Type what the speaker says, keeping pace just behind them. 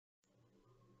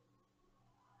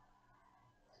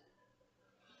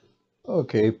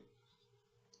Okay,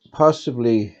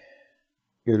 possibly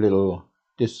you're a little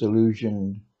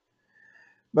disillusioned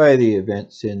by the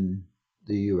events in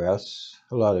the US.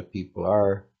 A lot of people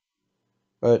are.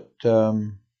 But I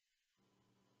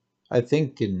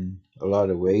think in a lot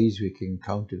of ways we can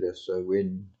count it as a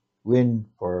win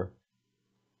for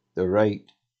the right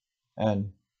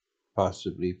and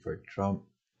possibly for Trump.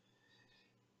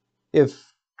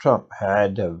 If Trump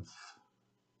had have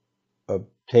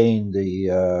obtained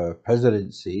the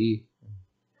presidency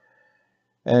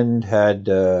and had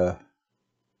the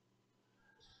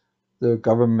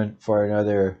government for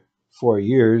another 4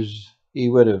 years, he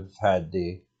would have had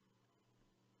the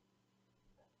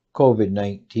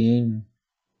COVID-19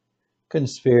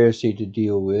 conspiracy to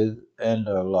deal with and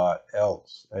a lot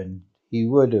else. And he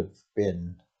would have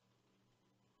been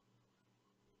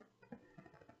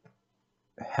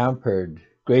hampered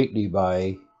greatly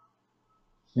by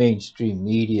mainstream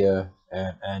media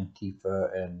and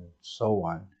Antifa and so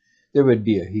on. There would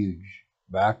be a huge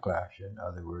backlash, in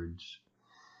other words.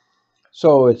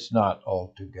 So it's not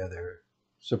altogether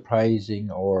surprising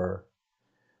or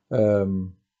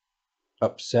um,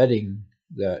 upsetting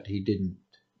that he didn't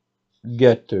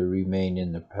get to remain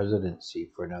in the presidency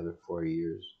for another 4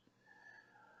 years.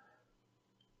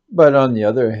 But on the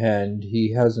other hand,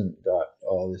 he hasn't got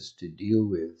all this to deal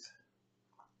with.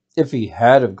 If he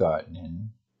had have gotten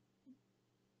in,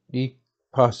 he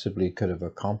possibly could have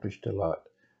accomplished a lot.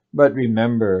 But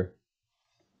remember,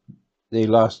 they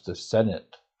lost the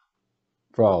Senate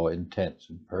for all intents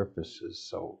and purposes.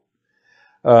 So,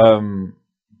 um,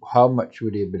 how much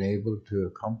would he have been able to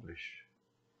accomplish?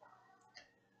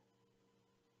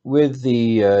 With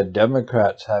the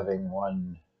Democrats having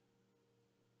won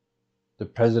the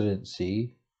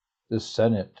presidency, the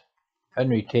Senate, and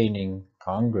retaining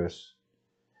Congress,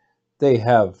 they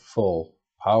have full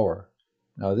power.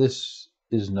 Now, this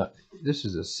is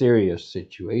a serious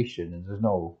situation, and there's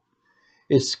no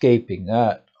escaping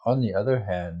that. On the other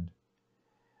hand,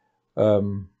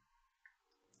 um,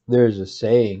 there's a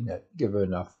saying that give a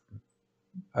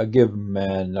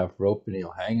man enough rope and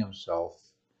he'll hang himself.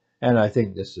 And I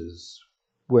think this is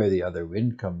where the other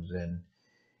win comes in,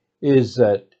 is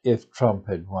that if Trump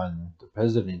had won the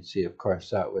presidency, of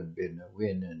course, that would have been a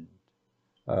win,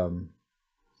 and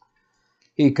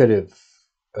he could have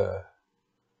uh,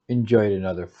 enjoyed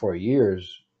another 4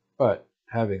 years. But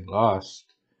having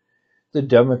lost, the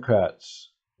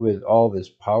Democrats, with all this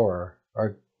power,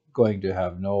 are going to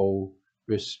have no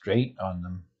restraint on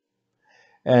them.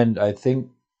 And I think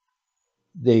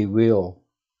they will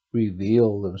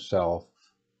reveal themselves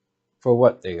for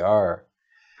what they are.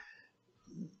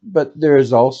 But there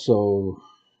is also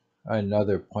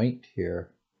another point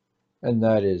here, and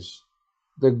that is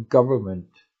the government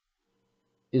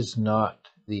is not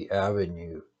the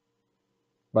avenue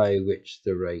by which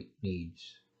the right needs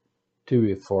to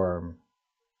reform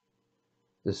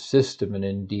the system, and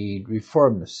indeed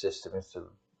reform the system. It's a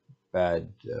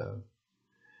bad,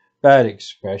 bad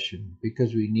expression,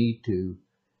 because we need to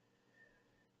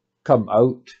come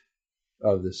out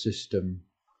of the system.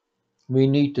 We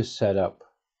need to set up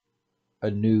a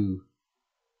new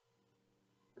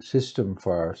system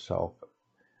for ourselves,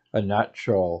 a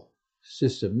natural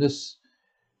system. This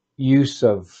use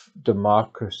of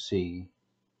democracy,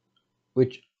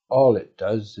 which all it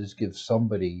does is give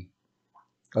somebody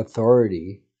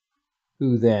authority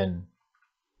who then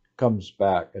comes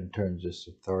back and turns this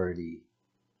authority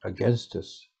against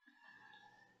us.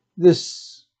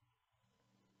 This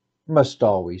must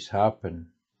always happen,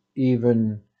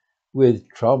 even with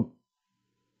Trump,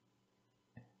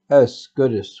 as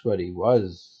good as what he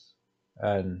was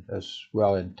and as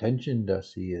well intentioned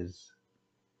as he is.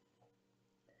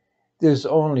 There's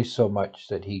only so much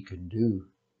that he can do,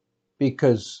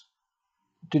 because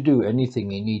to do anything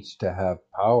he needs to have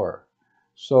power.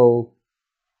 So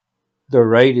the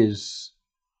right is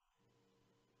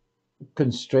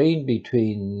constrained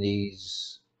between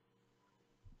these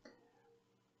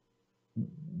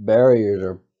barriers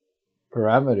or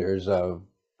parameters of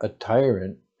a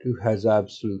tyrant who has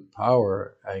absolute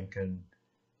power and can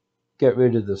get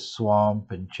rid of the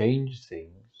swamp and change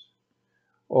things,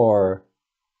 or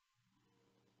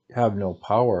have no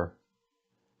power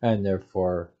and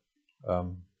therefore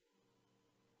um,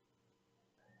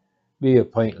 be a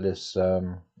pointless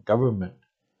government.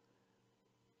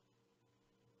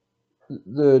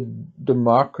 The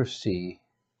democracy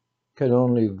can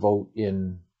only vote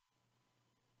in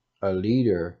a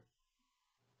leader.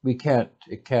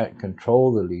 It can't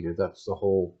control the leader. That's the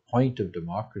whole point of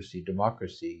democracy.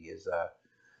 Democracy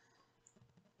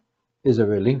is a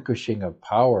relinquishing of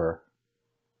power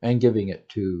and giving it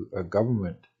to a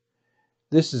government.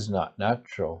 This is not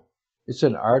natural. It's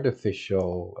an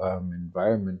artificial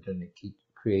environment, and it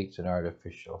creates an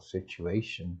artificial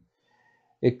situation.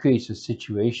 It creates a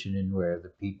situation in where the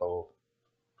people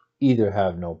either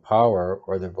have no power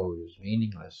or their vote is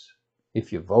meaningless.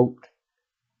 If you vote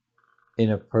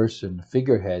in a person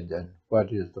figurehead, then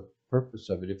what is the purpose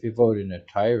of it? If you vote in a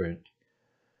tyrant,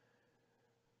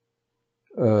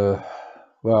 uh,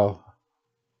 well,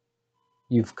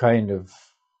 you've kind of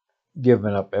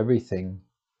given up everything.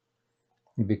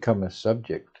 You become a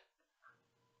subject.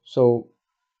 So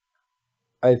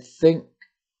I think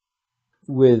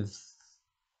with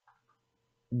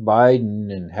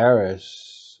Biden and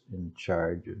Harris in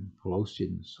charge and Pelosi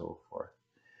and so forth,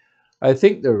 I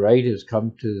think the right has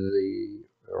come to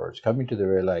is coming to the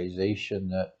realization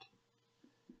that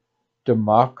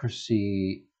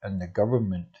democracy and the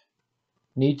government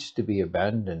needs to be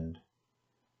abandoned.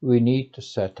 We need to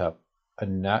set up a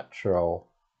natural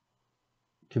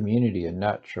community, a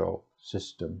natural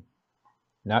system,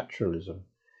 naturalism.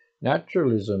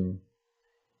 Naturalism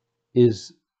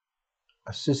is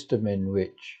a system in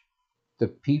which the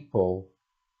people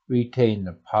retain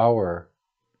the power.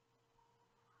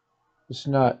 It's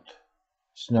not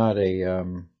it's not a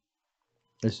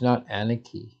it's not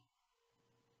anarchy.